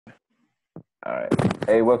All right.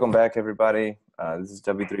 Hey, welcome back, everybody. This is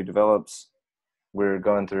W3 Develops. We're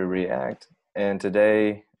going through React, and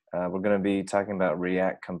today we're going to be talking about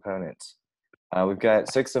React components. We've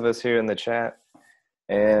got 6 of us here in the chat,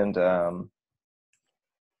 and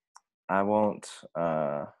I won't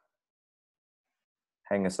hang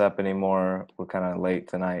us up anymore. We're kind of late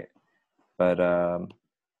tonight, but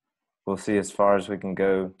we'll see as far as we can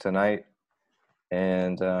go tonight.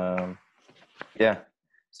 And yeah,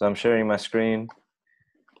 so I'm sharing my screen.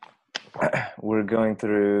 We're going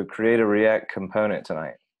through create a React component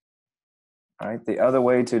tonight. All right, the other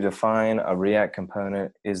way to define a React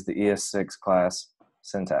component is the ES6 class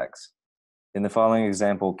syntax. In the following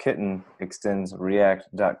example, kitten extends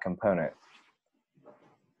react.component.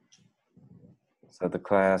 So the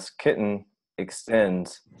class kitten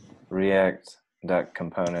extends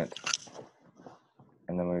react.component.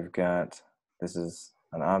 And then we've got, this is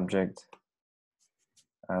an object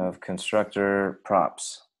of constructor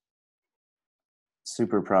props,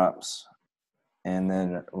 super props, and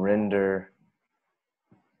then render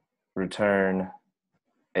return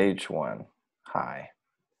h1 high.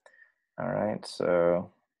 All right,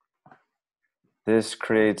 so this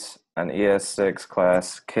creates an ES6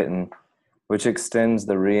 class kitten, which extends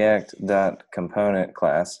the react.component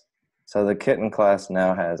class. So the kitten class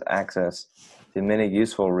now has access to many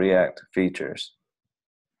useful React features,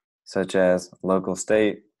 such as local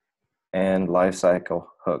state and lifecycle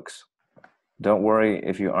hooks. Don't worry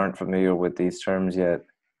if you aren't familiar with these terms yet.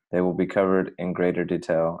 They will be covered in greater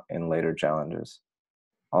detail in later challenges.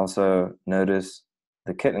 Also, notice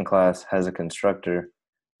the kitten class has a constructor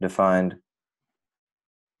defined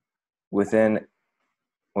within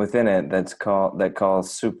it that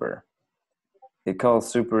calls super. It calls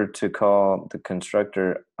super to call the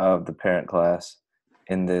constructor of the parent class,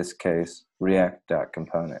 in this case,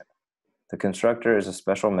 react.component. The constructor is a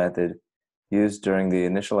special method used during the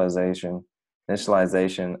initialization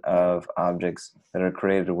of objects that are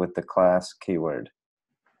created with the class keyword.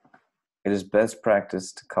 It is best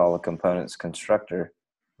practice to call a component's constructor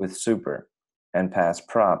with super and pass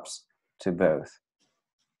props to both.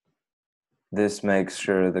 This makes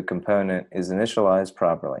sure the component is initialized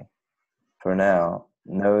properly. For now,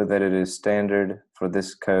 know that it is standard for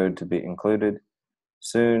this code to be included.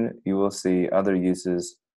 Soon you will see other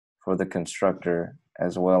uses for the constructor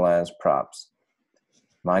as well as props.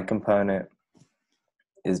 My component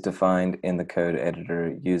is defined in the code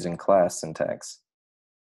editor using class syntax.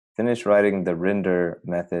 Finish writing the render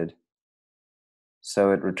method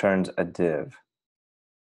so it returns a div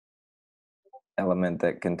element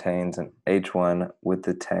that contains an h1 with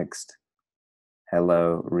the text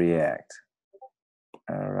hello react.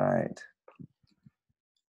 All right,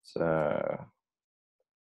 so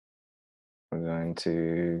we're going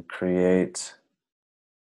to create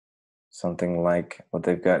something like what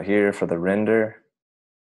they've got here for the render.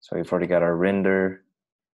 So we've already got our render,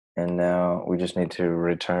 and now we just need to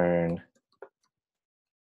return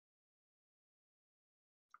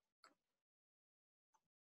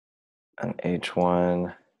an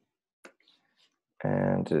h1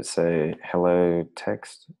 and just say hello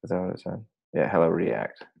text. Is that what it said? Yeah, hello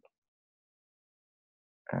react.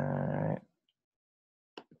 All right.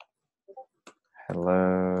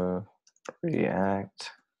 Hello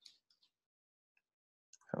react.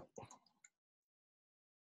 Oh.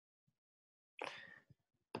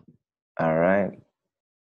 All right.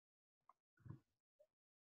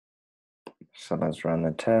 So let's run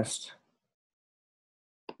the test.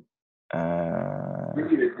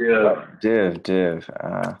 Div.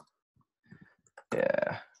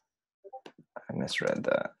 Yeah, I misread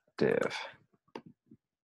that. Div.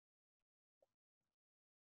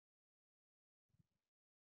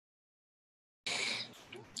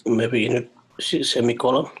 Maybe you need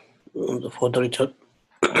semicolon for the return.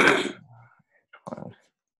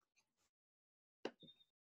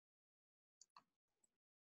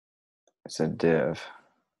 It's a div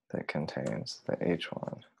that contains the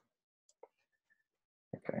h1.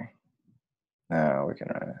 Okay. Now we can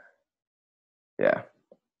run it. Yeah.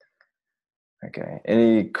 Okay.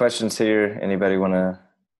 Any questions here? Anybody want to?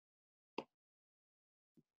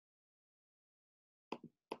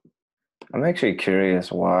 I'm actually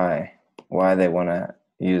curious why they want to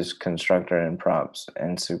use constructor and props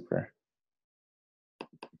and super.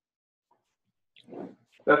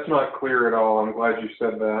 That's not clear at all. I'm glad you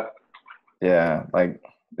said that. Yeah, like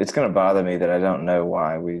it's going to bother me that I don't know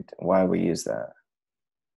why we use that.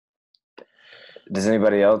 Does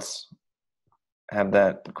anybody else have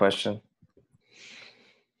that question?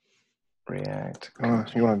 React.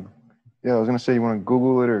 You want to? Yeah, I was going to say you want to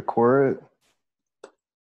Google it or core it.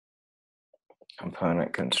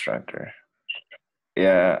 Component constructor.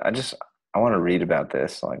 Yeah, I want to read about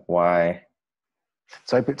this. Like why?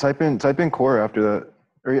 Type in core after that.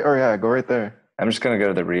 Or yeah, go right there. I'm just gonna go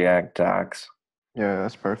to the React docs Yeah,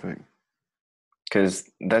 that's perfect. because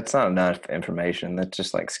that's not enough information. That's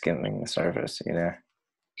just like skimming the surface, you know?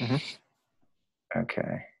 Mhm.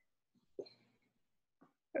 Okay.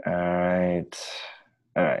 All right.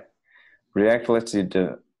 All right. React lets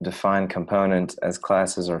you define components as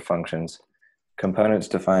classes or functions. Components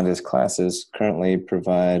defined as classes currently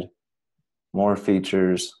provide more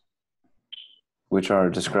features which are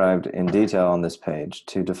described in detail on this page.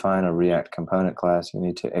 To define a React component class, you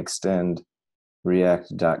need to extend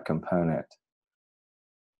react.component.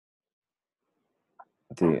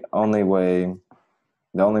 The only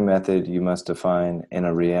method you must define in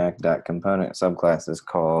a React.component subclass is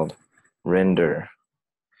called render,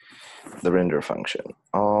 the render function.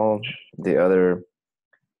 All the other,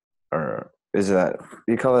 or is that,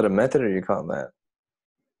 you call it a method or you call it that?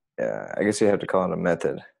 Yeah, I guess you have to call it a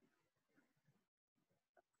method.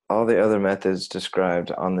 All the other methods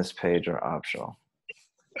described on this page are optional.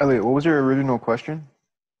 Elliot, what was your original question?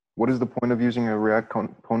 What is the point of using a React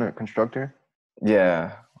component constructor?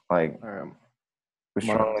 Yeah, like Um, we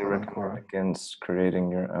strongly recommend against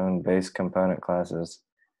creating your own base component classes.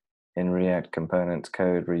 In React components,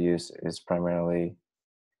 code reuse is primarily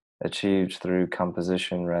achieved through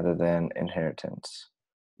composition rather than inheritance.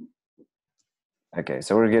 Okay,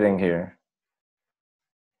 so we're getting here.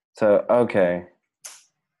 So, okay.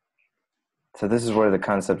 So this is where the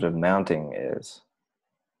concept of mounting is.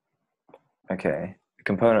 Okay,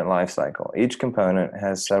 component lifecycle. Each component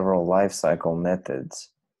has several lifecycle methods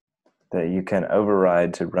that you can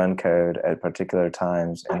override to run code at particular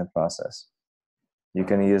times in the process. You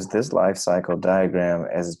can use this lifecycle diagram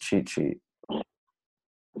as a cheat sheet. All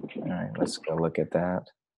right, let's go look at that.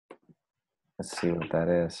 Let's see what that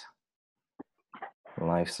is.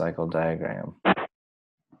 Life cycle diagram.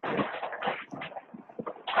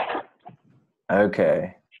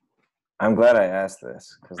 Okay. I'm glad I asked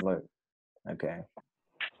this because look, okay.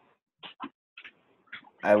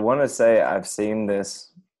 I want to say I've seen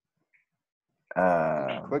this.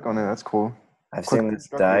 Click on it. That's cool. I've Click seen this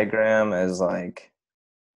diagram as like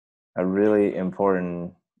a really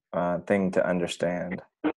important thing to understand.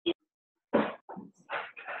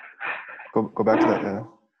 Go back to that. Yeah.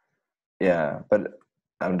 Yeah, but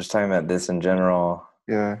I'm just talking about this in general.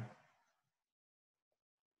 Yeah.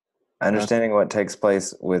 Understanding what takes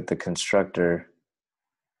place with the constructor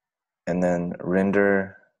and then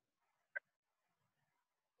render,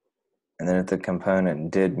 and then if the component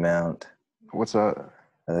did mount. What's that?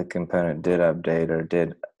 The component did update or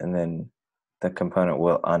did, and then the component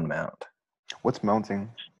will unmount. What's mounting?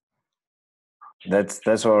 That's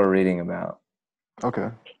what we're reading about. Okay.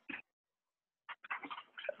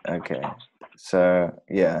 Okay. So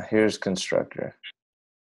yeah, here's constructor.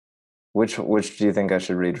 Which do you think I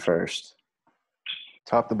should read first?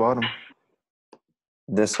 Top to bottom.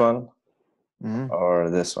 This one or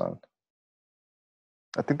this one?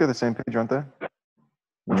 I think they're the same page, aren't they?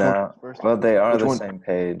 No. Well, they are the same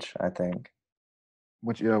page, I think.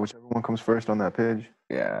 Whichever one comes first on that page.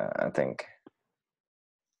 Yeah, I think.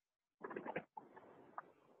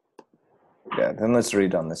 Yeah, then let's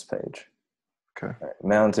read on this page. Okay. Right.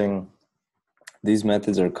 Mounting. These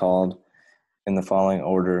methods are called in the following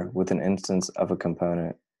order with an instance of a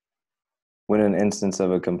component. When an instance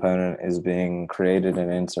of a component is being created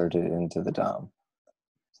and inserted into the DOM.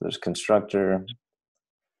 So there's constructor,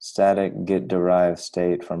 static get derived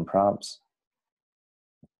state from props,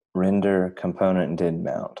 render component did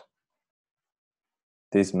mount.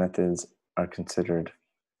 These methods are considered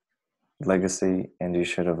legacy and you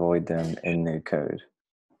should avoid them in new code.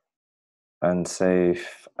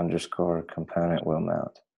 Unsafe underscore component will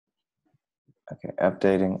mount. Okay,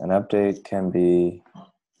 updating. An update can be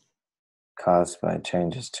caused by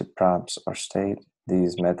changes to props or state.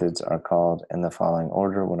 These methods are called in the following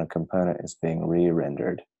order when a component is being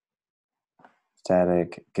re-rendered.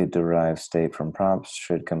 Static get derived state from props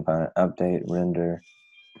should component update render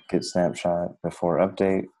get snapshot before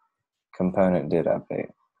update component did update.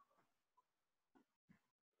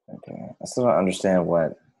 Okay, I still don't understand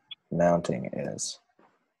what mounting is.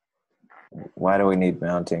 Why do we need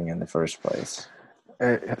mounting in the first place?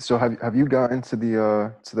 So have you gotten to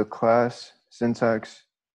the class syntax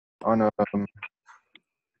on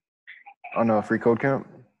a free code camp?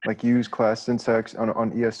 Like use class syntax on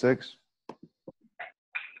ES6?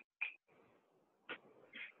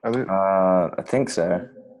 I think so.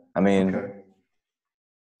 I mean, okay.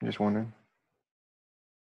 I'm just wondering.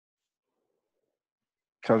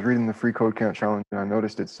 So I was reading the free code camp challenge and I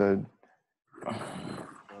noticed it said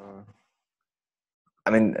I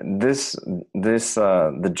mean,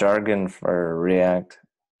 the jargon for React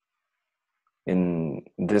in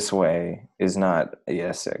this way is not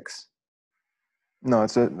ES6. No,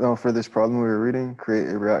 it said, no, for this problem we were reading, create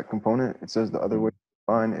a React component. It says the other way to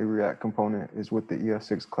define a React component is with the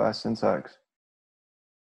ES6 class syntax.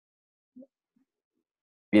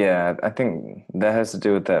 Yeah, I think that has to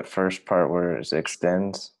do with that first part where it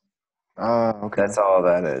extends. Ah, okay. That's all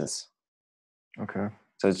that is. Okay.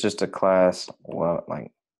 So it's just a class. Well,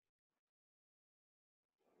 like,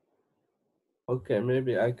 Okay,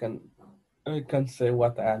 maybe I can say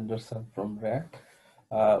what I understand from React.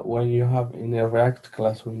 When you have in a React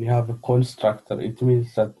class, when you have a constructor, it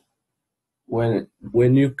means that when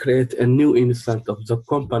you create a new instance of the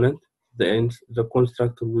component, the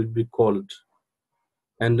constructor will be called,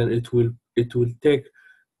 and then it will take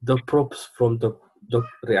the props from the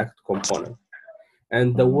React component.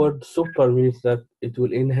 And the word super means that it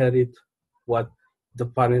will inherit what the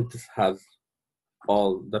parent has,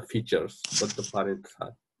 all the features what the parent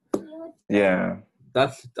has. yeah.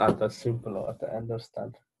 That's simple what I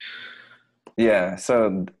understand. Yeah,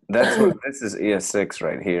 so that's what this is ES6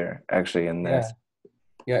 right here, actually, in this.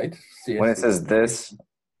 Yeah, it's When it says this,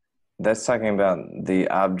 that's talking about the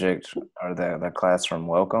object or the class from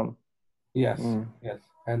welcome. Yes, Mm. yes.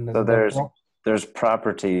 And So the there's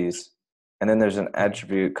properties, and then there's an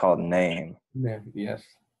attribute called name. name, yes.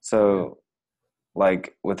 So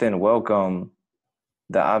like within welcome,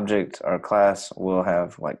 the object or class will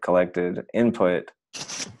have like collected input.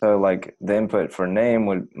 So like the input for name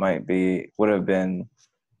would have been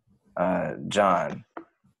John.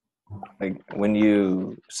 Like when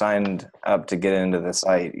you signed up to get into the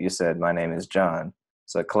site, you said my name is John.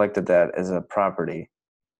 So it collected that as a property.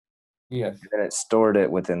 Yes. And then it stored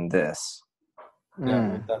it within this.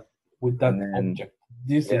 Yeah, with that And then, object.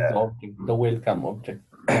 This is the object, the welcome object.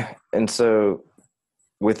 And so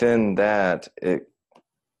within that,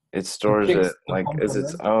 it stores it like as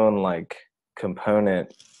its own like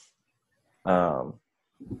component. Yeah,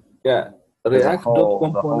 React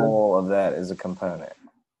React.component. the whole of that is a component.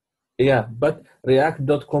 Yeah, but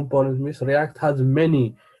React.component means React has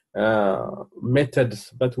many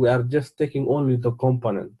methods, but we are just taking only the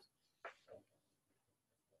component.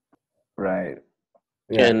 Right.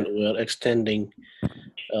 Yeah. And we're extending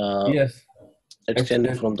Yes.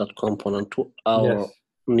 extending from that component to our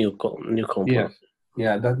new component. Yes.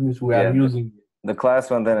 Yeah, that means we are using the class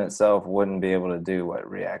within itself wouldn't be able to do what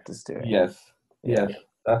React is doing. Yes. Yes.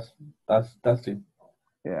 That's it.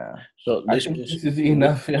 Yeah. So I think this is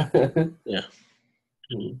enough. Yeah. Yeah.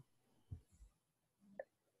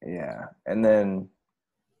 Yeah. And then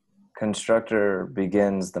constructor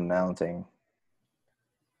begins the mounting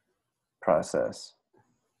process,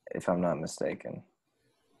 if I'm not mistaken.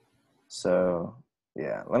 So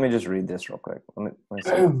yeah, let me just read this real quick. Let me see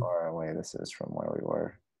how far away this is from where we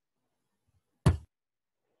were.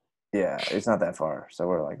 Yeah, it's not that far. So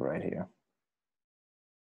we're like right here.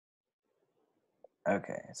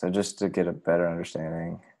 Okay, so just to get a better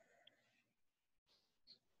understanding.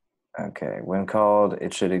 Okay, when called,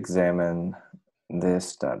 it should examine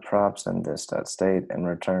this.props and this.state and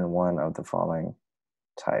return one of the following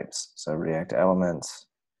types. So React elements,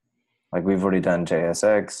 like we've already done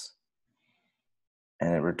JSX,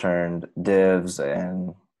 and it returned divs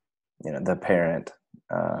and the parent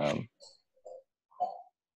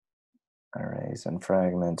arrays and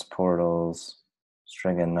fragments, portals,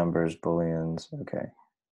 string and numbers, booleans. Okay.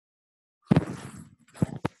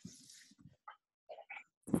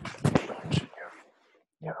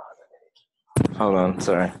 Hold on,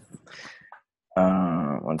 sorry.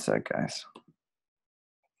 1 sec, guys.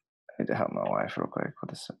 I need to help my wife real quick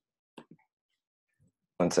with this.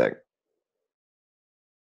 1 sec.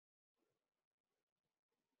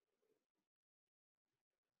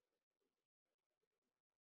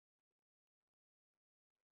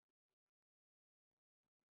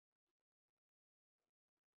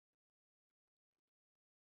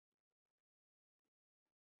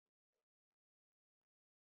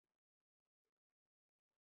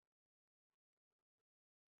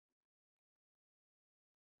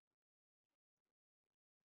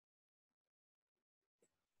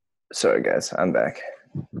 Sorry, guys, I'm back.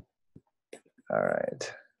 All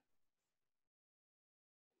right.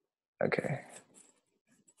 Okay.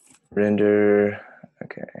 Render.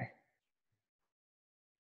 Okay.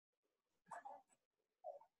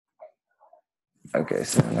 Okay,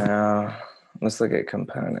 so now let's look at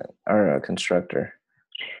component or constructor.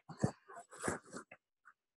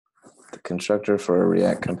 The constructor for a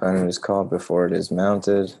React component is called before it is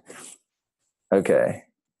mounted. Okay.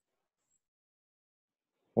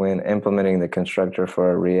 when implementing the constructor for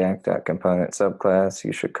a React.component subclass,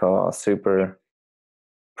 you should call super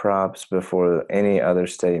props before any other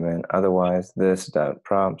statement. Otherwise,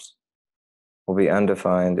 this.props will be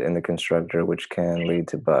undefined in the constructor, which can lead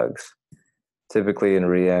to bugs. Typically in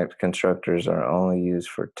React, constructors are only used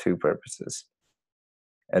for two purposes: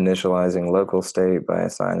 initializing local state by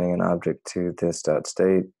assigning an object to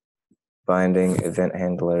this.state, binding event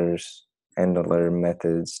handler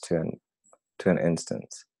methods to an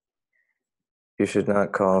instance. You should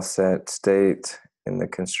not call set state in the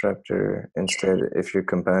constructor. Instead, if your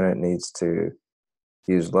component needs to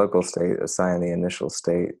use local state, assign the initial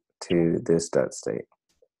state to this.state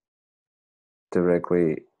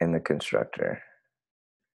directly in the constructor.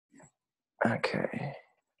 Okay.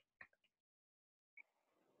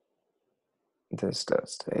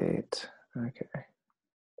 This.state. Okay.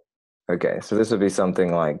 Okay, so this would be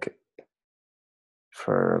something like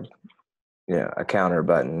for a counter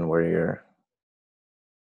button where you're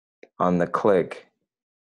on the click,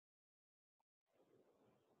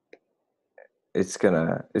 it's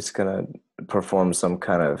gonna perform some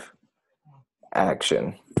kind of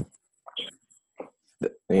action,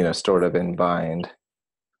 stored up in bind.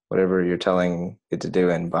 Whatever you're telling it to do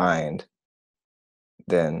in bind,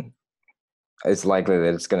 then it's likely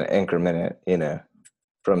that it's going to increment it,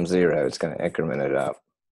 from 0, it's going to increment it up.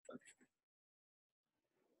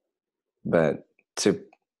 But to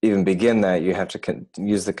even begin that, you have to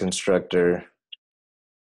use the constructor,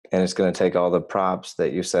 and it's going to take all the props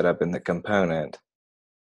that you set up in the component.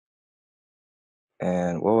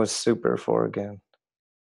 And what was super for again?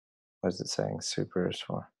 What is it saying super is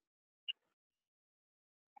for?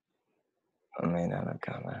 I mean, I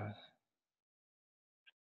don't know.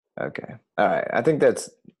 Okay. All right. I think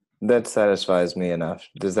that satisfies me enough.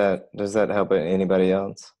 Does that help anybody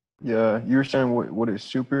else? Yeah, you were saying what is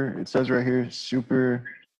super? It says right here, super.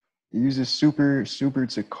 It uses super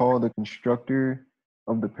to call the constructor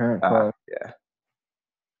of the parent class. Yeah.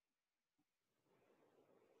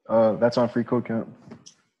 That's on free code camp.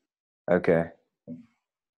 Okay.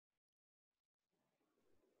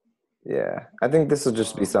 Yeah, I think this will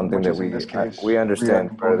just be something that we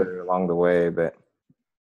understand further along the way, but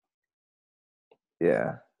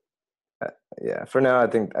yeah. Yeah, for now, I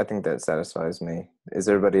think that satisfies me. Is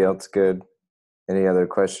everybody else good? Any other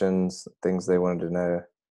questions, things they wanted to know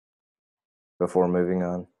before moving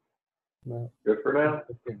on? No. Good for now.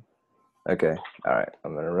 Okay, all right,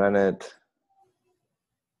 I'm gonna run it.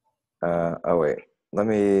 Oh wait, let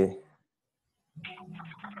me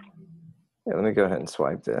go ahead and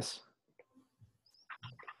swipe this.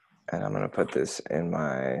 And I'm gonna put this in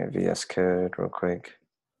my VS Code real quick.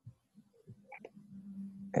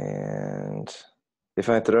 And if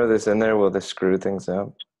I throw this in there, will this screw things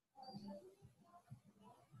up?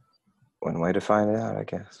 One way to find out, I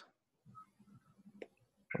guess.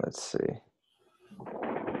 Let's see.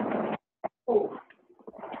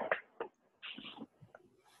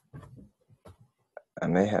 I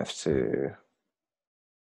may have to.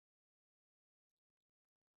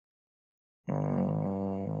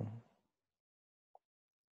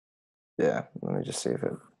 Yeah, let me just see if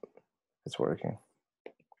it's working.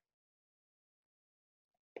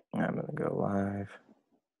 I'm gonna go live.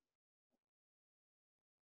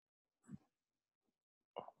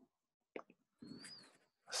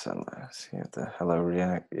 So let's see if the hello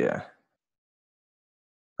React, yeah.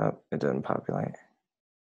 Oh, it doesn't populate.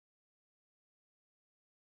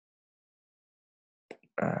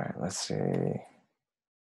 All right, let's see.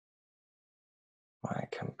 My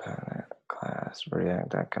component class,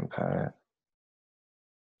 React.component.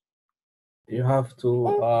 You have to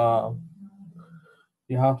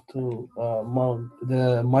mount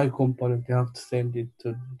the my component. You have to send it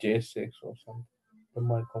to J6 or something. The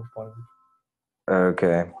my component.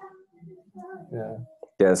 Okay. Yeah.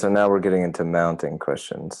 Yeah, so now we're getting into mounting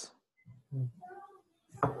questions.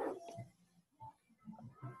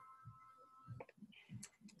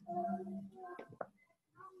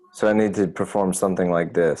 So I need to perform something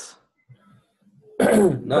like this.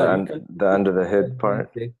 No, the under the hood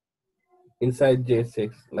part. J6. Inside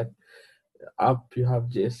J6, like up, you have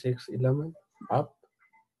J6 element up.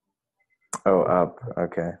 Oh, up.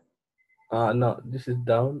 Okay. No, this is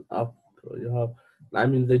down. Up, you have. I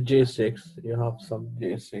mean the J6. You have some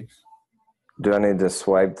J6. Do I need to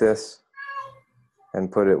swipe this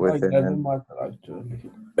and put it within? It doesn't matter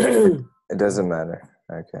actually. It doesn't matter.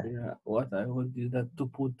 Okay. Yeah, what I would do that to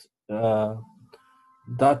put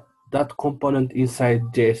that component inside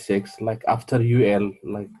J6, like after UL,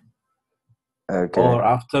 like okay, or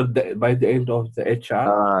after by the end of the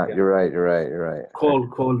HR. You're right.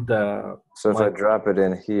 Call the. So if I drop it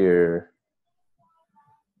in here,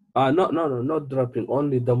 No, not dropping.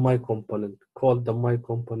 Only the my component. Call the my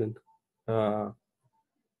component.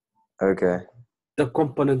 Okay. The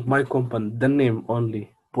component my component. The name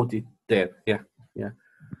only. Put it there. Yeah.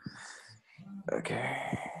 Okay.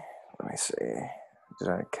 Let me see. Did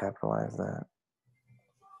I capitalize that?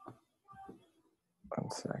 One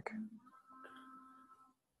sec.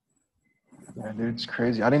 Yeah, dude, it's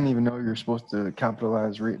crazy. I didn't even know you were supposed to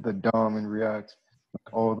capitalize the DOM in React,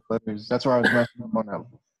 like all the letters. That's why I was messing up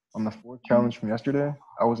on the fourth challenge from yesterday.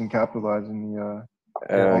 I wasn't capitalizing the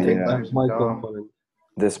Oh, Take yeah. that my DOM. component.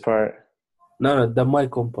 This part? No, the my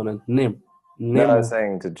component name. No, Name I was of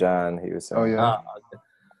saying to John. He was saying. Oh yeah. okay.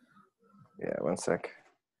 Yeah, one sec.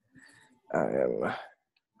 I am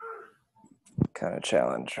kind of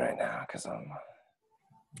challenged right now because I'm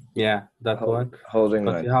Yeah, that one. holding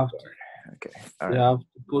But my you have keyboard. Okay. All You right. have to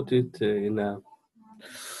put it in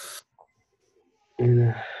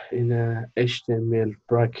a HTML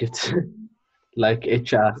bracket like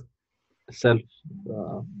HR self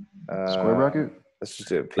Square bracket? Let's just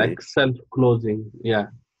do a P. like self closing. Yeah.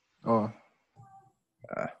 Oh,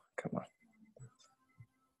 Come on.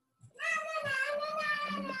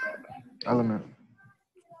 element.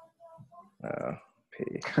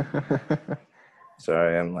 P.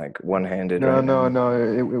 Sorry, I'm like one-handed No, right no, now.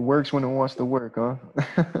 no. It works when it wants to work, huh?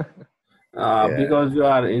 Yeah. Because you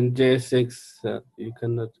are in J6, you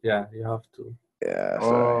cannot. Yeah, you have to. Yeah,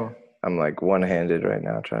 sorry. Oh, I'm like one-handed right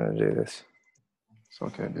now trying to do this. it's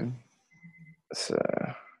okay, dude. So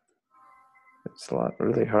it's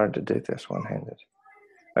really hard to do this one-handed.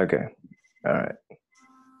 Okay. All right.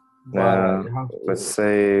 But Now you have let's to.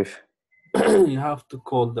 save. You have to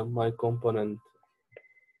call the my component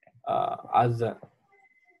as a.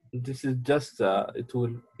 This is just it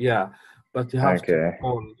will but you have to Okay.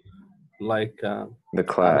 call like The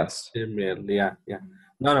class. HTML. Yeah.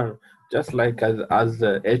 No. Just like as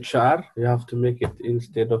HR, you have to make it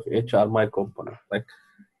instead of HR my component like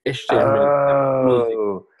HTML.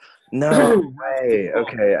 Oh, no You have to way. call.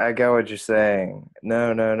 Okay, I got what you're saying.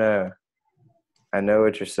 No. I know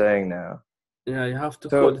what you're saying now. Yeah, you have to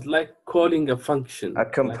So- call it like calling a function. A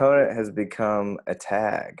component has become a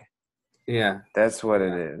tag. Yeah. That's what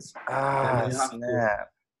it is. And you have Snap.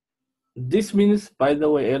 This means, by the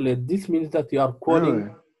way, Elliot, this means that you are calling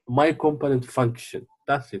Really? my component function.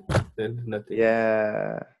 That's it. There's nothing.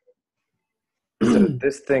 Yeah. So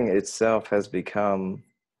this thing itself has become,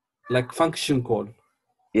 Like function call.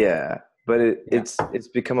 yeah, but it's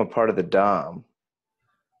become a part of the DOM.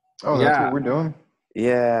 Oh, that's Yeah. what we're doing?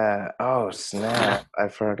 Yeah. Oh, snap. I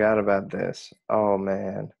forgot about this. Oh,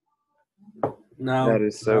 man. Now, That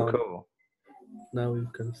is so cool. Now you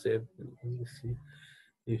can save. Let me see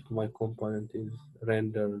if my component is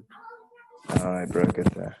rendered. Oh, I broke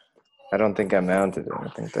it there. I don't think I mounted it. I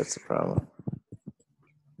think that's the problem.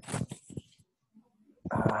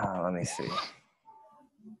 Let me see.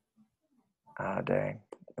 Dang.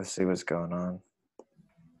 Let's see what's going on.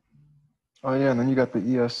 Oh yeah, and then you got the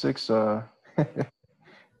ES6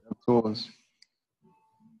 tools.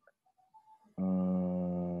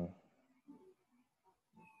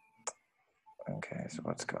 Okay, so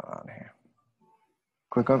what's going on here?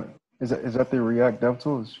 Click on it. Is that the React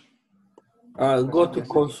DevTools? Go to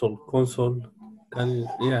console. Console. Can you?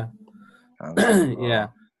 Yeah. Yeah.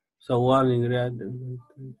 So warning red.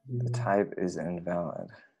 The type is invalid.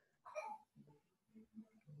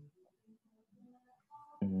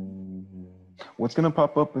 What's gonna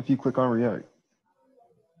pop up if you click on React?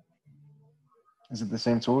 Is it the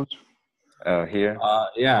same tools? Oh, here?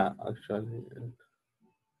 Yeah, actually.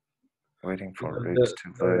 Waiting for Because routes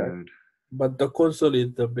to load. But the console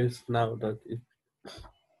is the best now that it.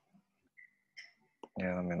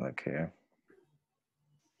 Yeah, let me look here.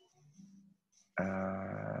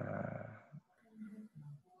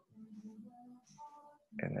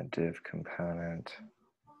 In the div component.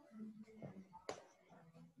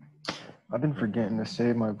 I've been forgetting to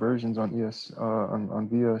save my versions on on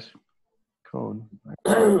VS Code.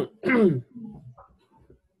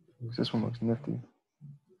 This one looks nifty.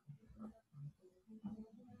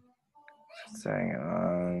 Saying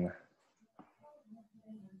on.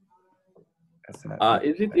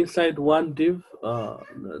 Is it inside one div?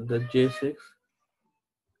 The J6.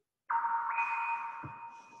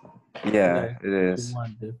 Yeah, it is.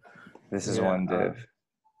 One div. This is one div.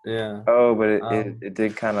 Yeah. Oh, but it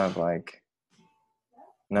did kind of like.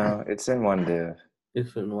 No, it's in one div.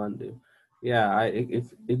 It's in one div. Yeah,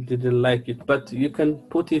 it didn't like it, but you can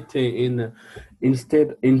put it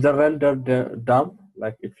instead in the render dump.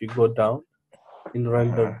 Like if you go down in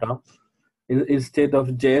render dump, instead of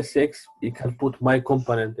JSX, you can put my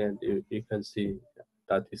component, and you can see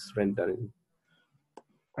that is rendering.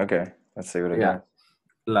 Okay, let's see what it Yeah.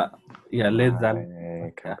 does. Less than.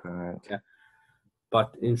 My component. Yeah.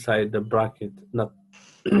 But inside the bracket, not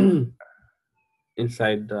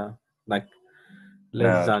inside the like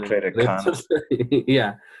less No, than create a greater. comment.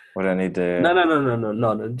 Yeah. What I need to.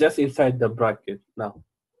 No. Just inside the bracket. No.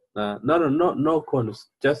 No cons.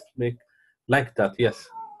 Just make like that. Yes.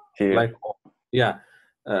 Here. Like yeah.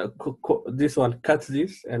 This one, cut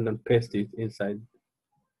this and then paste it inside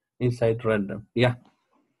random. Yeah.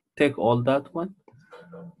 Take all that one.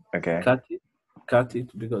 Okay. Cut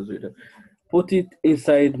it because we don't. Put it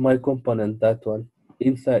inside my component. That one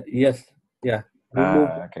inside. Yes. Yeah. Remove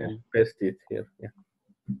it Okay. and paste it here. Yeah.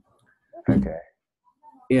 Okay.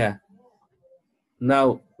 Yeah.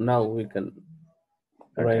 Now we can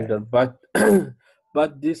Okay. render, but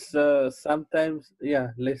but this sometimes,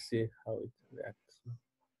 yeah, let's see how it reacts.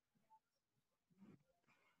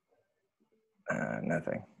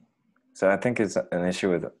 Nothing. So I think it's an issue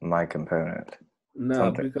with my component. No,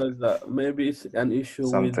 Something. because maybe it's an issue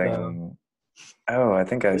Something. Oh, I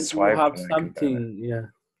think I maybe you swiped have my something. component. Yeah.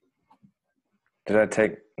 Did I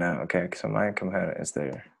take? No. Okay. So my component is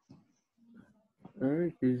there.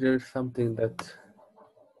 Is there something that?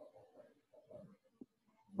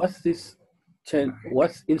 What's this?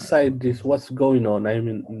 What's inside this? What's going on? I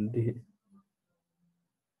mean,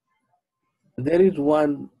 there is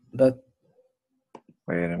one that.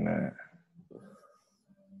 Wait a minute.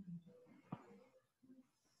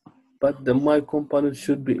 But the my component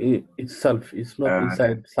should be itself. It's not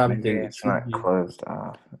inside something. Maybe It it's should not be. closed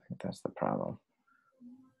off. I think that's the problem.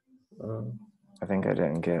 I think I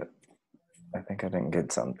didn't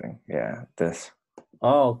get something. Yeah, this.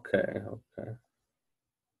 Okay.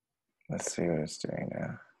 Let's see what it's doing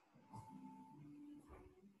now.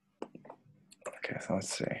 Okay, so let's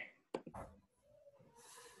see. I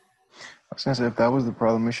was gonna say, if that was the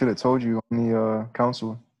problem, we should have told you on the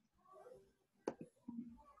council.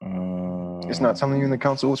 It's not telling you in the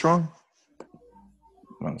council what's wrong?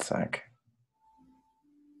 1 sec.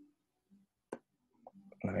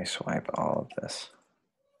 Let me swipe all of this.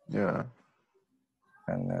 Yeah.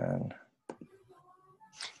 And then I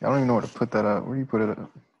don't even know where to put that up. Where do you put it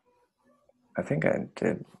up? I think I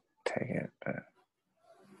did take it, but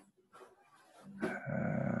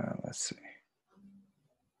let's see.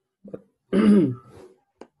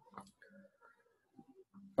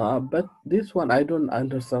 But this one I don't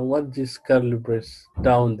understand. What this curly brace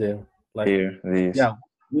down there? Like Here, these. yeah,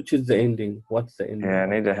 which is the ending? What's the ending? Yeah, I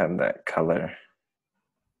need to have that color.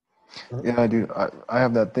 Yeah, dude. I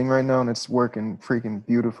have that thing right now, and it's working freaking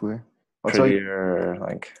beautifully. I'll tell you. Prettier,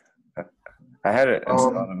 like I had it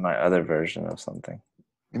installed in my other version of something.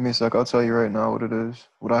 Give me a sec. I'll tell you right now what it is.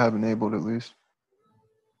 What I have enabled at least.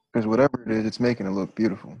 Because whatever it is, it's making it look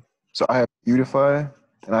beautiful. So I have beautify,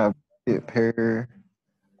 and I have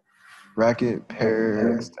bracket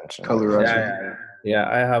pair Extension. colorizer. Yeah,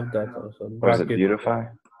 I have that also. Or is it beautify?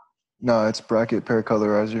 No, it's bracket pair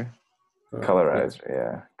colorizer. Colorizer,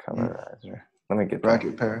 yeah. Colorizer. Let me get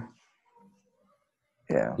bracket pair.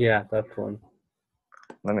 Yeah. Yeah, that one.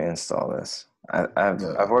 Let me install this. I've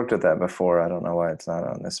worked with that before. I don't know why it's not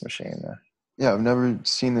on this machine though. Yeah, I've never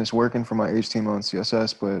seen this working for my HTML and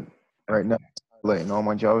CSS, but right now it's highlighting all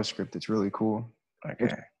my JavaScript. It's really cool. Okay.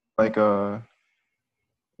 It's like the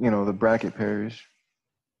bracket pairs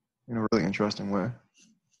in a really interesting way.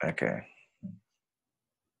 Okay.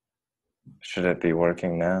 Should it be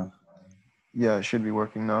working now? Yeah, it should be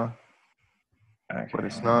working now. Okay. But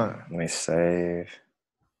it's not. Let me save.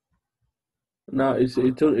 No,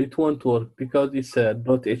 it won't work because it's a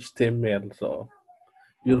 .html. So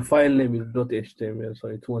your file name is .html, so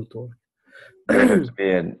it won't work. Does it have to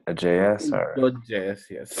be a JS or .js?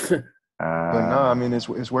 Yes. But no, I mean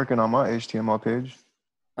it's working on my HTML page.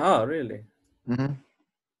 Oh, really? Mm-hmm.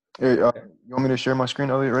 Hey, you want me to share my screen,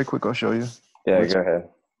 Elliot? Right quick, I'll show you. Yeah, go ahead.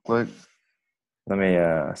 Click. Let me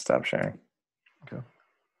stop sharing. Okay.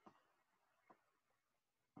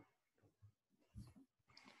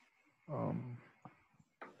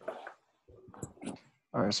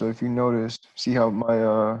 All right, so if you notice, see how my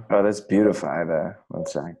Oh, that's beautify there. 1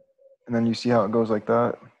 sec. and then you see how it goes like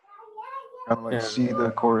that. Kind of like see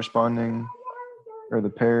the corresponding or the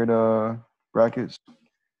paired brackets.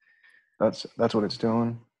 That's what it's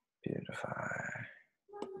doing. Beautify.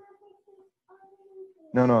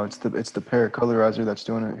 No, it's the pair colorizer that's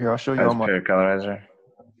doing it. Here, I'll show you all my. Pair colorizer.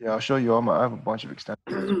 Yeah, I'll show you all my. I have a bunch of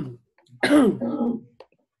extensions.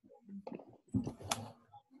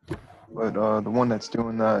 But the one that's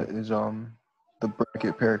doing that is the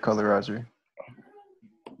bracket pair colorizer.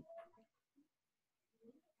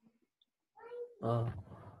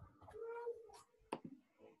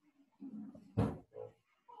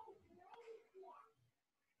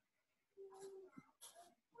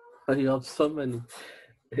 You have so many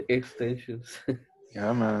extensions.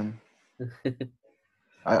 Yeah, man.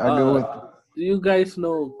 I go with. Do you guys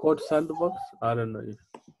know Code Sandbox? I don't know.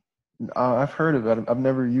 I've heard of it. I've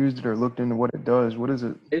never used it or looked into what it does. What is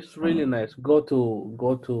it? It's really nice. Go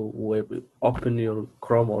to web, open your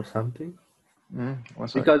Chrome or something,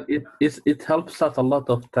 What's that? because it helps us a lot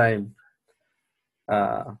of time.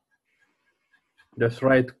 Just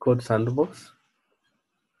write Code Sandbox.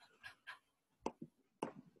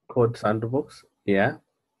 Code Sandbox. Yeah.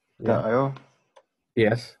 .io.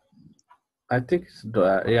 Yes. I think it's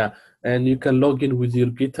yeah, and you can log in with your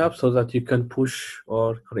GitHub so that you can push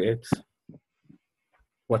or create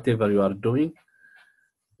whatever you are doing.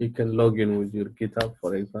 You can log in with your GitHub,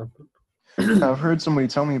 for example. I've heard somebody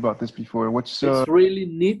tell me about this before. It's really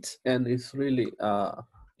neat, and it's really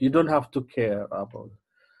you don't have to care about.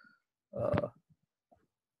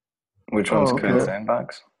 Which one's okay. Code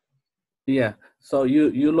Sandbox? Yeah. So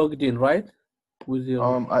you logged in, right? With your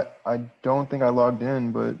I don't think I logged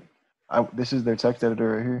in, but this is their text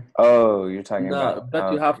editor right here. Oh, you're talking about. no,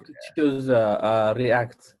 but you have to choose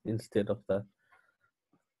React instead of that.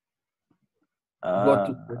 Go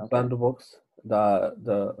to the Sandbox,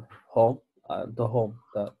 the home,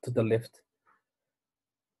 to the left.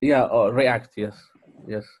 Yeah, or React, yes,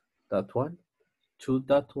 that one. Choose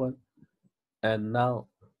that one, and now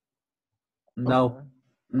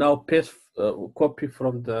paste, copy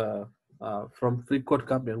from the from free code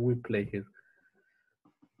camp, and we play here.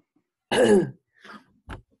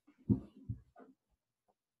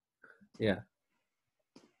 Yeah.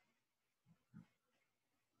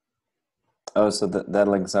 Oh, so that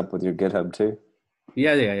links up with your GitHub too?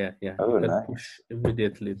 Yeah. Oh, You can nice. push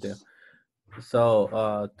immediately there.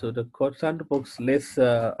 So to the code sandbox, let's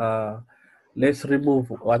remove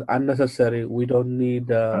what unnecessary. We don't need.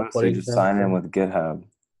 So For you just sign in example, with GitHub.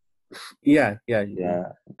 yeah.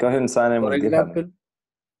 Go ahead and sign in For with example, GitHub.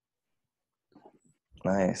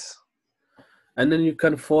 Nice. and then you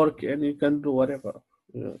can fork and you can do whatever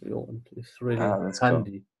you want. It's really That's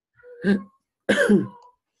handy. Cool.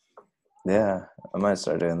 Yeah, I might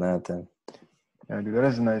start doing that then. Yeah, dude, that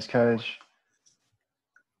is a nice cache.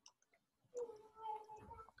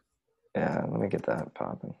 Yeah, let me get that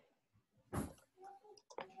popping.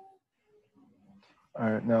 All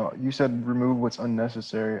right, now you said remove what's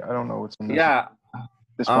unnecessary. I don't know what's unnecessary. Yeah.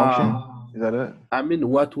 This function, is that it? I mean,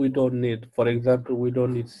 what we don't need. For example, we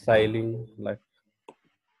don't need styling. Like.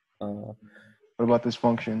 What about this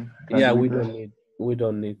function? Can I Yeah, delete we this? don't need. We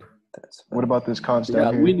don't need. What about this const Yeah,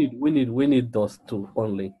 down here? we need those two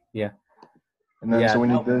only. Yeah. And then Yeah, so we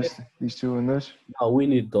now need this, these two, and this. No, we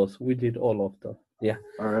need those. We need all of them. Yeah.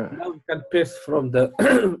 All right. Now we can paste from the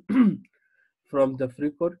from the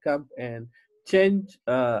free code camp and change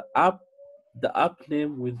the app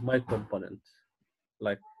name with my component,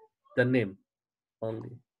 like the name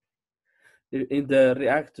only. In the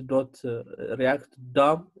React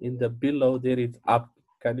DOM, in the below there is app.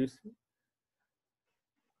 Can you see?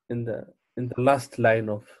 In the last line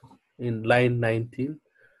in line 19,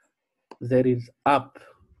 there is app.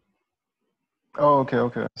 Oh,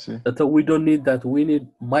 okay, I see. So we don't need that. We need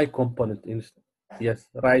my component instead. Yes,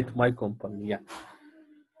 write my component. Yeah.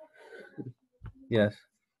 Yes,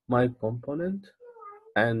 my component,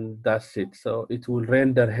 and that's it. So it will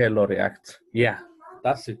render hello React. Yeah,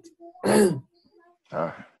 that's it.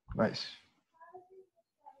 Nice.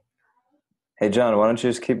 Hey, John, why don't you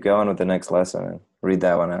just keep going with the next lesson and read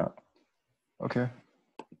that one out? Okay.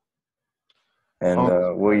 And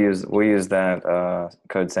we'll use that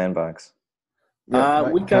Code Sandbox. Yeah,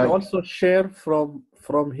 We can also share from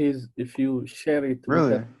his, if you share it.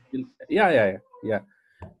 Really? Yeah.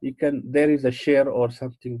 You can. There is a share or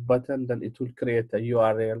something button, then it will create a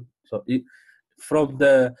URL. So from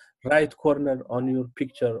the right corner on your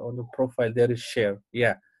picture on the profile, there is share.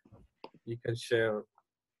 Yeah, you can share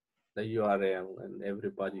the URL and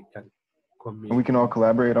everybody can communicate. We can all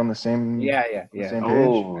collaborate on the same. Yeah. Same page.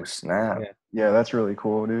 Oh, snap! Yeah, that's really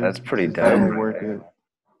cool, dude. That's pretty dope. Definitely worth it.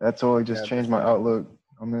 That totally just changed my outlook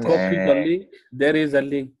on this. Copy the link. There is a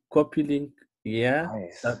link. Copy link. Yeah.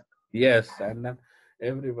 Nice. Yes, and then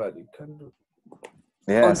everybody can do.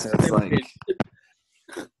 Yeah, so it's like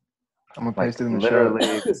I'm gonna paste it in the literally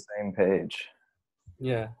chat. the same page.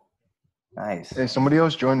 Yeah. Nice. Hey, somebody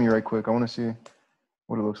else join me right quick. I want to see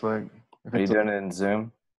what it looks like. Are you doing it in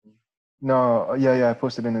Zoom? No, yeah, I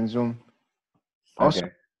posted it in Zoom. Also,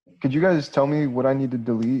 could you guys tell me what I need to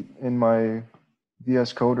delete in my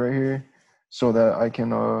VS Code right here so that I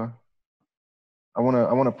can I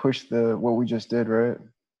wanna push what we just did, right?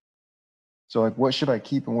 So like what should I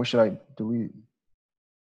keep and what should I delete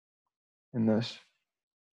in this?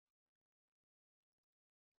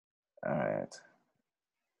 All right.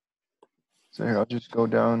 So here, I'll just go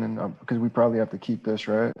down and because we probably have to keep this,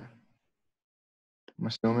 right? I'm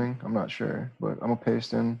assuming. I'm not sure, but I'm gonna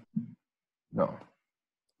paste in. No.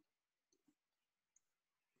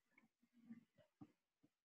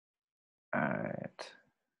 All right.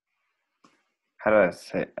 How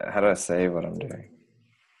do I save what I'm doing?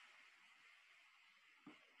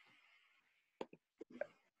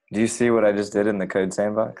 Do you see what I just did in the code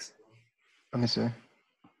sandbox? Let me see.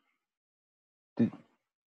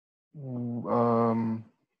 No.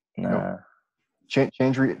 Nah.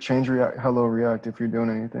 Change React. Hello React if you're doing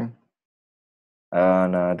anything. Oh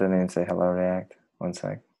no, I didn't even say hello React. One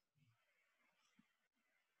sec.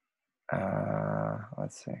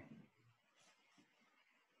 Let's see.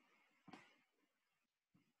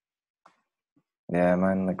 Yeah,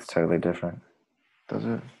 mine looks totally different. Does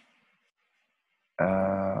it?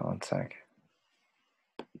 One sec.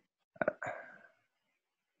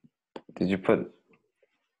 Did you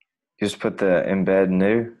just put the embed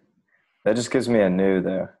new? That just gives me a new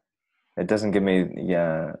though. It doesn't give me,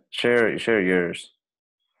 yeah. Share yours.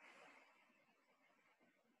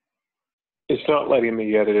 It's not letting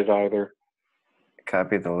me edit it either.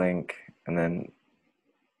 Copy the link and then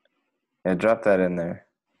drop that in there.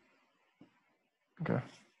 Okay.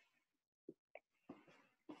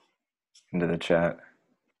 Into the chat.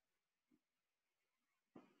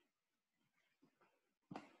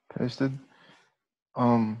 Pasted.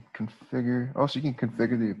 Configure. Oh, so you can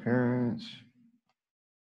configure the appearance.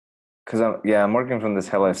 Cause I'm working from this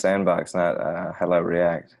hello sandbox, not hello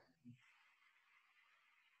React.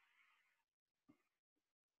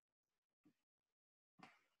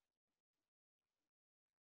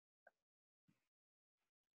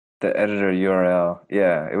 The editor URL.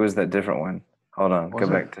 Yeah, it was that different one. Hold on, go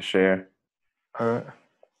back to share. All right.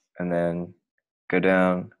 And then go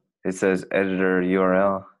down. It says editor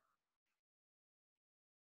URL.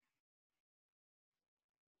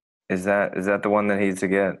 Is that the one that needs to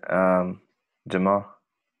get, Jamal?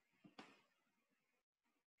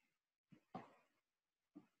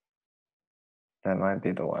 That might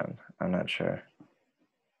be the one. I'm not sure.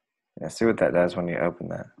 Yeah, see what that does when you open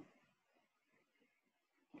that.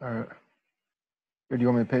 All right. Or do you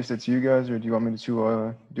want me to paste it to you guys, or do you want me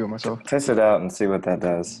to do it myself? Test it out and see what that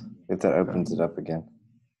does. If that opens it up again.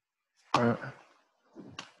 All right.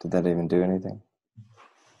 Did that even do anything?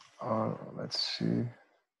 Let's see.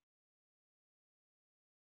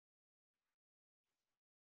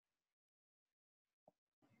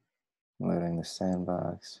 Loading the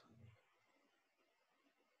sandbox.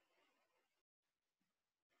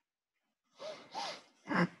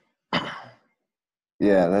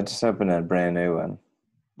 Yeah, that just opened a brand new one.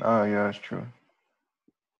 Oh, yeah, that's true.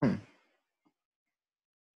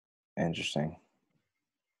 Interesting.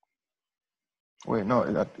 Wait, no,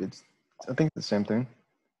 it's. I think it's the same thing.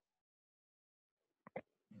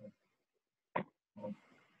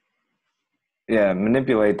 Yeah,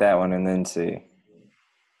 manipulate that one and then see.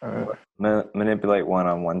 All right. Manipulate one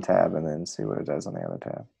on one tab and then see what it does on the other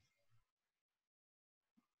tab.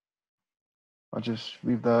 I'll just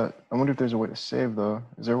leave that. I wonder if there's a way to save though.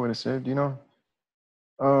 Is there a way to save? Do you know?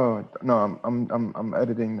 Oh no, I'm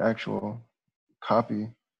editing the actual copy.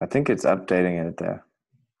 I think it's updating it there.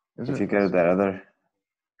 Is if it? you go to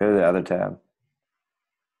the other tab.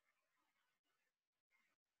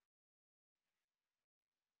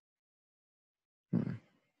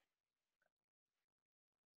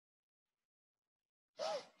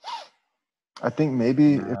 I think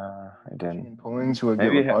maybe if I didn't. pulling to a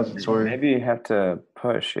Git repository. Maybe you have to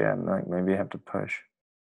push. Yeah, like maybe you have to push.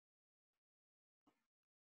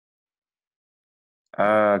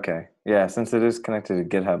 Okay. Yeah, since it is connected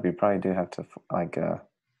to GitHub, you probably do have to like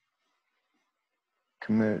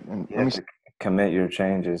commit and let me commit your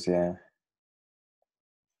changes. Yeah.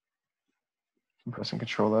 I'm pressing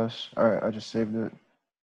Control S. All right, I just saved it.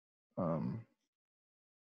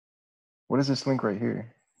 What is this link right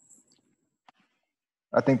here?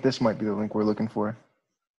 I think this might be the link we're looking for.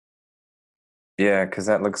 Yeah, because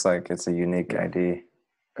that looks like it's a unique ID. Here,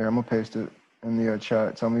 I'm gonna paste it in the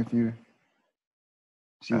chat. Tell me if you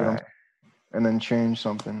see what I'm saying. And then change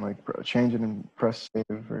something, like change it and press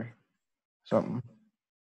save or something.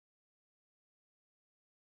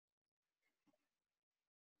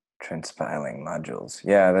 Transpiling modules.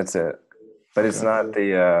 Yeah, that's it. But it's not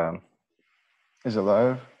the. Is it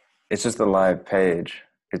live? It's just the live page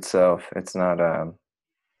itself. It's not.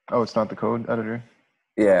 Oh, it's not the code editor.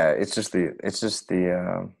 Yeah, it's just the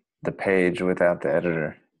page without the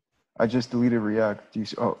editor. I just deleted React. Do you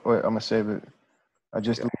see, oh wait, I'm gonna save it. I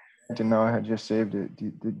just deleted it and now I had just saved it.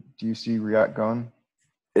 Do you see React gone?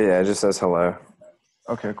 Yeah, it just says hello.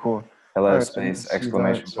 Okay, cool. Hello All right, so we can space see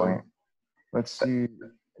exclamation that. So point. let's see.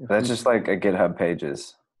 If That's we just can- like a GitHub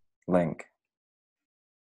Pages link,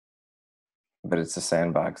 but it's a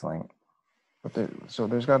sandbox link. so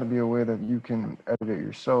there's got to be a way that you can edit it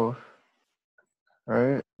yourself,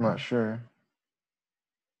 right? I'm not sure,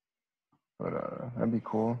 but that'd be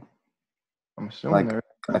cool. I'm assuming Like there.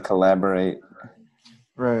 a collaborate.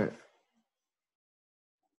 Right.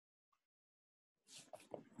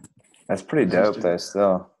 That's pretty dope though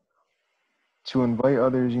still. To invite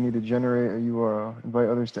others, you need to generate a URL. Invite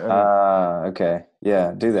others to edit. Okay.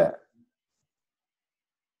 Yeah, do that.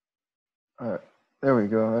 All right. There we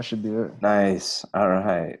go. That should be it. Nice. All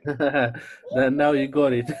right. Then now you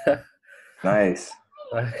got it. Nice.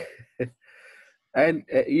 And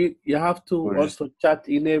you have to We're just- also chat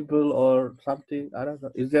enable or something. I don't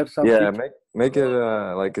know. Is there some Yeah, feature? make it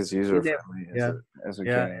like as user friendly Yeah. as we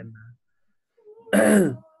Yeah. can.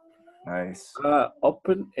 And Nice.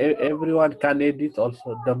 open. Everyone can edit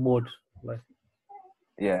also the mode.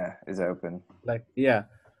 Yeah, is open. Yeah.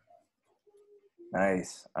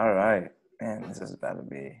 Nice. All right. Man, this is about to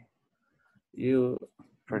be You.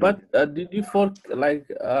 pretty But did you fork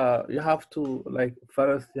you have to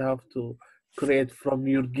first you have to create from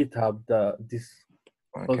your GitHub this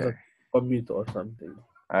for okay. the commit or something.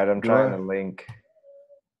 All right, I'm Do trying I? to link.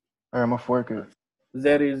 All right, I'm gonna fork it.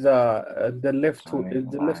 There is the left Johnny in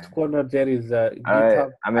the left Wine. corner there is a All right,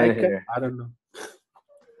 GitHub I'm in icon. here. I don't know.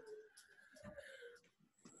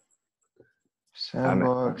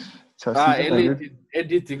 Sandbox. Testing.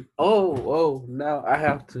 Editing. Oh, now I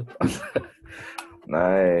have to.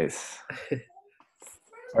 Nice.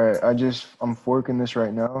 All right, I'm forking this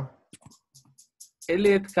right now.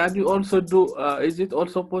 Elliot, can you also do? Is it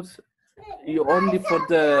also you only for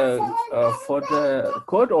the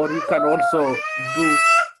code, or you can also do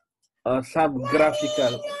some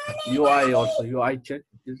graphical UI also? UI check,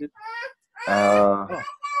 is it?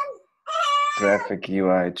 Graphic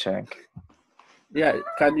UI check. Yeah.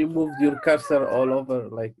 Can you move your cursor all over?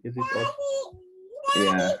 Is it also?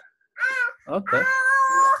 Yeah. Okay.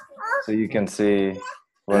 So you can see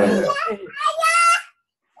what I'm doing.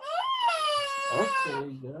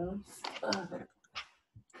 Okay, yeah.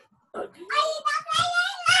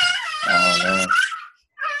 Oh man.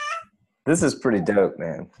 This is pretty dope,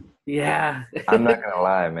 man. Yeah. I'm not gonna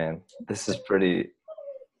lie, man. This is pretty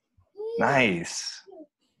nice.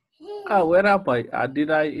 Where am I?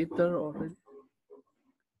 Did I enter already?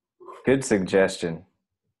 Good suggestion.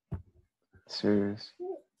 Serious.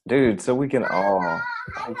 Dude, so we can all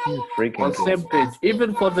freaking On same page.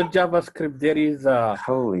 Even for the JavaScript, there is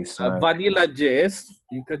holy smokes. vanilla JS.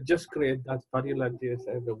 You can just create that vanilla JS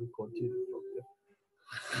and then we continue from there.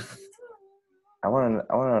 I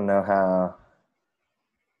wanna know how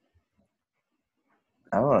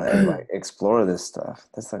I wanna explore this stuff.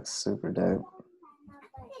 This looks super dope.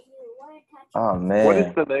 Oh man. What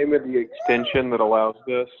is the name of the extension that allows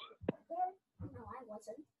this?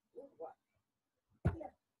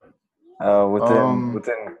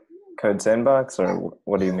 Within Code Sandbox, or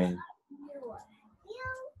what do you mean?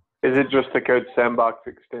 Is it just the Code Sandbox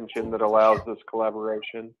extension that allows this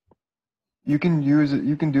collaboration? You can use it.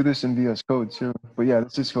 You can do this in VS Code too. But yeah,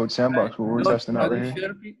 this is Code Sandbox. What we're testing out right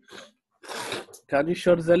here. Can you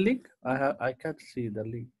share the link? I can't see the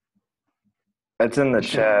link. It's in the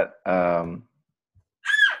chat.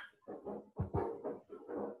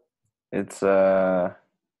 It's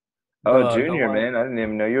Junior, man. I didn't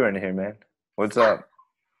even know you were in here, man. What's up?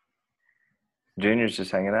 Junior's just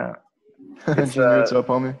hanging out. Junior, what's up,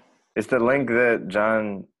 homie? It's the link that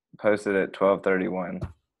John posted at 12:31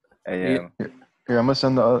 a.m. Here, I'm gonna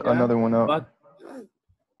send another one out.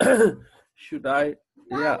 But should I?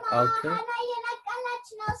 Yeah, okay.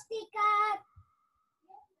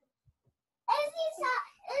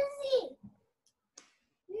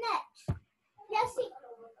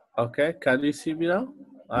 Okay, can you see me now?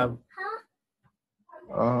 No.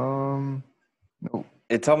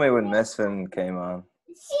 It told me when Mesfin came on.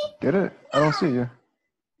 Did it? I don't see you.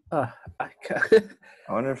 I can.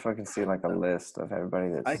 I wonder if I can see like a list of everybody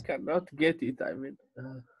that's. I cannot get it. I mean. I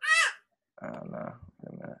don't know.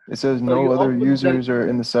 Wait a minute. It says no other users are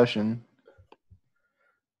in the session.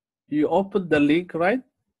 You opened the link, right?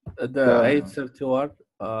 The 831.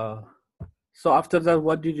 So after that,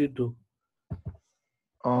 what did you do?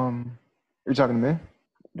 You're talking to me?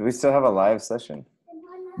 Do we still have a live session?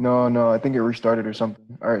 No. I think it restarted or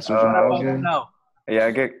something. All right, so Jamal's in. No. Yeah,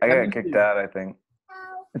 I got kicked out, I think.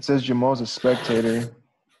 It says Jamal's a spectator.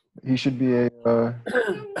 He should be a.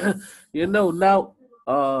 Now.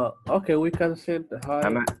 Okay, we can send hi. I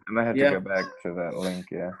might have to go back to that link.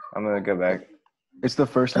 Yeah, I'm gonna go back. It's the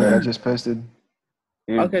first link I just pasted.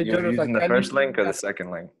 Okay, you're Jonathan, using the can you first see link or me? the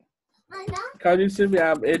second link? Can you see me?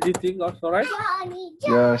 I'm editing also, right?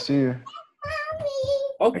 Yeah, I see you.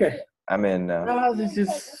 Okay. I'm in now. Ah, this is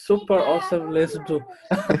super awesome. Let's do.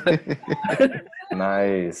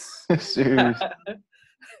 Nice. Serious.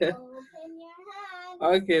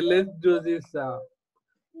 Okay, let's do this.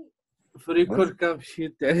 Record cam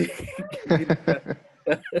sheet.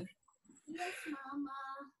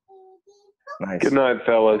 Nice. Good night,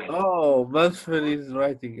 fellas. Oh, Mansfield is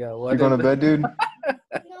writing. You going to bed, dude?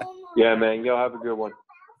 Yeah, man. Y'all have a good one.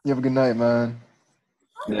 You have a good night, man.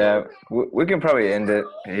 Yeah, we can probably end it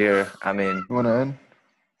here. I mean, You want to end?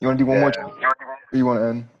 You want to do one more? Or you want to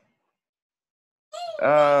end?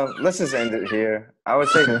 let's just end it here. I would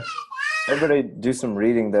say Okay. everybody do some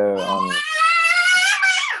reading though on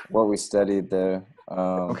what we studied there.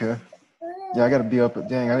 Okay. Yeah, I got to be up.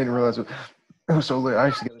 Dang, I didn't realize it was so late. I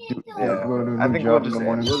actually got to Yeah, go to a I new think we'll job in just the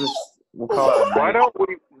morning. we'll call it a Why night. don't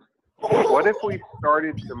we? What if we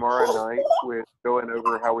started tomorrow night with going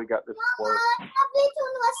over how we got this work?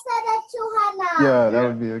 Yeah, that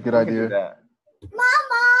would be a good We can do idea. that.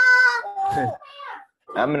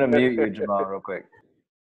 I'm gonna mute you, Jamal, real quick.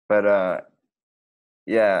 But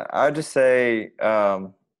yeah, I'd just say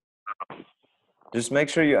just make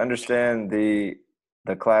sure you understand the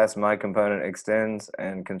class my component extends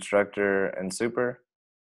and constructor and super,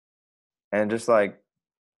 and just like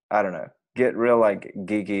I don't know, get real like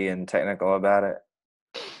geeky and technical about it,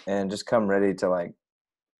 and just come ready to like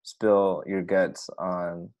spill your guts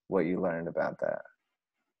on what you learned about that.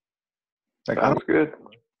 Like, I Sounds don't, good.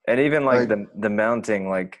 And even like Like- the mounting,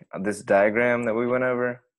 like this diagram that we went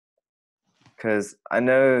over, because I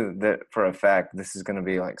know that for a fact this is going to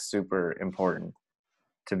be like super important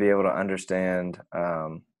to be able to understand.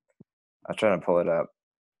 I'm trying to pull it up.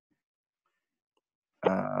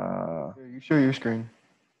 you share your screen.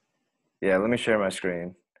 Yeah, let me share my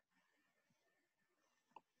screen.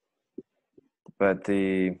 But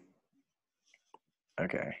okay,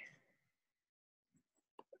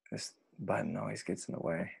 this button always gets in the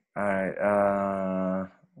way. All right,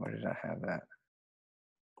 where did I have that?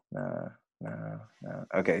 No.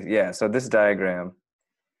 Okay, yeah, so this diagram,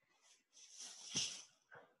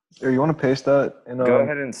 Here, you want to paste that? And go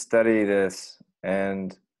ahead and study this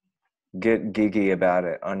and get geeky about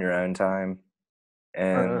it on your own time,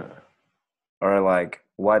 and or like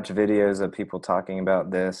watch videos of people talking about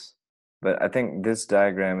this. But I think this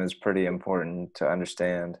diagram is pretty important to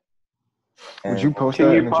understand. Would And you post Can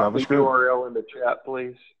that you in the pop the JavaScript? URL in the chat,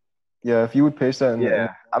 please? Yeah, if you would paste that in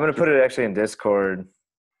yeah, I'm gonna put it actually in Discord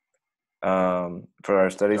for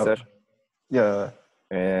our study Yep. session. Yeah.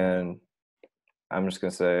 And I'm just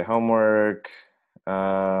gonna say homework.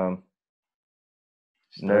 Nerd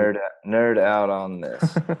out on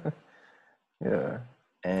this. Yeah.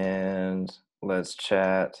 And let's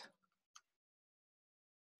chat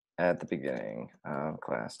at the beginning of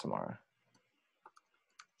class tomorrow.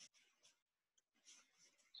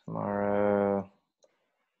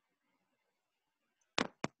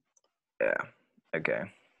 Yeah, okay.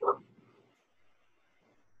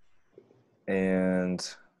 And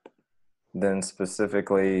then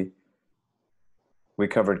specifically, we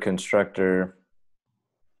covered constructor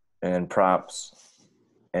and props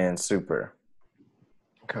and super.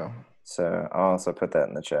 Okay. So I'll also put that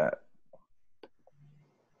in the chat.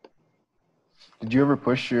 Did you ever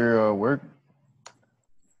push your work?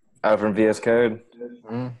 From VS Code?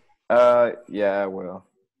 Mm. Yeah, I will.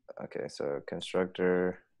 Okay, so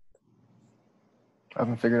constructor. I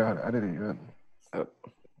haven't figured out how to edit it yet. Oh,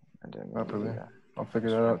 I didn't Not do really. that. I'll figure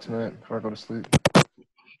that out tonight before I go to sleep.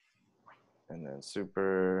 And then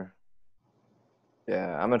super.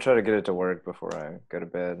 Yeah, I'm gonna try to get it to work before I go to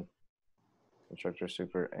bed. Constructor,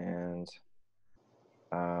 super, and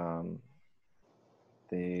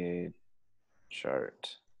the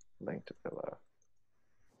chart linked below.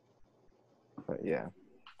 But yeah.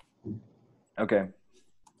 Okay.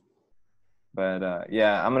 But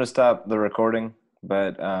yeah, I'm gonna stop the recording.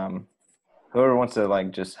 But whoever wants to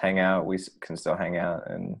like just hang out, we can still hang out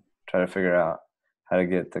and try to figure out how to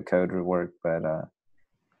get the code to work. But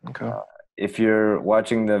Okay. if you're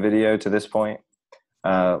watching the video to this point,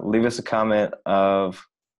 leave us a comment of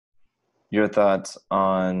your thoughts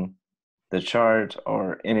on the chart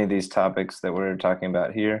or any of these topics that we're talking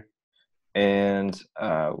about here. And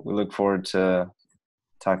we look forward to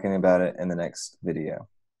talking about it in the next video.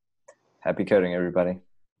 Happy coding, everybody.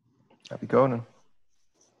 Happy coding.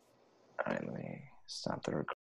 All right, let me stop the recording.